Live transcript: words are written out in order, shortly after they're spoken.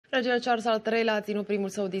Regele Charles al III-lea a ținut primul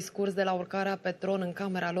său discurs de la urcarea pe tron în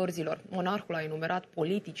Camera Lorzilor. Monarhul a enumerat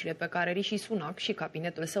politicile pe care Rishi Sunak și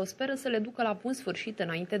cabinetul său speră să le ducă la bun sfârșit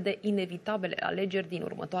înainte de inevitabile alegeri din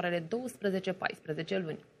următoarele 12-14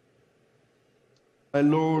 luni. My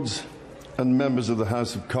lords and members of the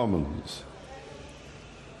House of Commons,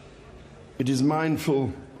 it is mindful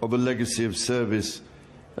of a legacy of service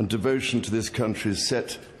and devotion to this country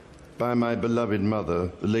set by my beloved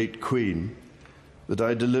mother, the late Queen, that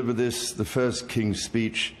I deliver this, the first King's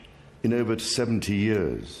speech in over 70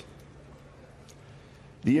 years.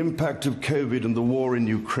 The impact of COVID and the war in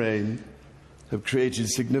Ukraine have created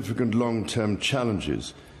significant long-term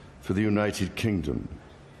challenges for the United Kingdom.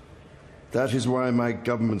 That is why my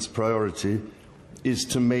government's priority is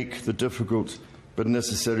to make the difficult but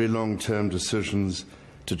necessary long-term decisions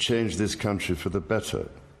to change this country for the better.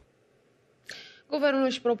 Guvernul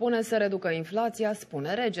își propune să reducă inflația,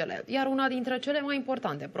 spune regele, iar una dintre cele mai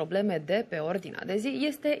importante probleme de pe ordinea de zi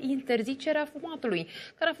este interzicerea fumatului,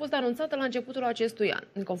 care a fost anunțată la începutul acestui an,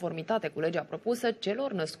 în conformitate cu legea propusă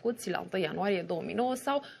celor născuți la 1 ianuarie 2009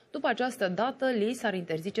 sau după această dată li s-ar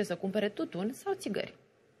interzice să cumpere tutun sau țigări.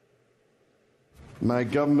 My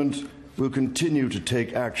government will continue to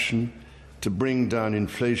take action to bring down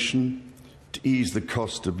inflation, to ease the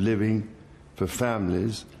cost of living for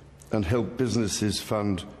families and help businesses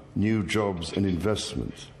fund new jobs and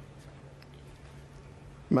investment.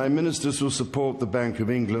 My ministers will support the Bank of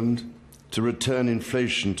England to return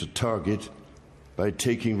inflation to target by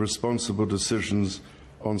taking responsible decisions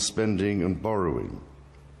on spending and borrowing.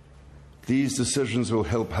 These decisions will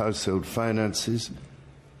help household finances,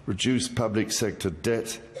 reduce public sector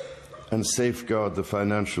debt, and safeguard the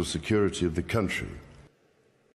financial security of the country.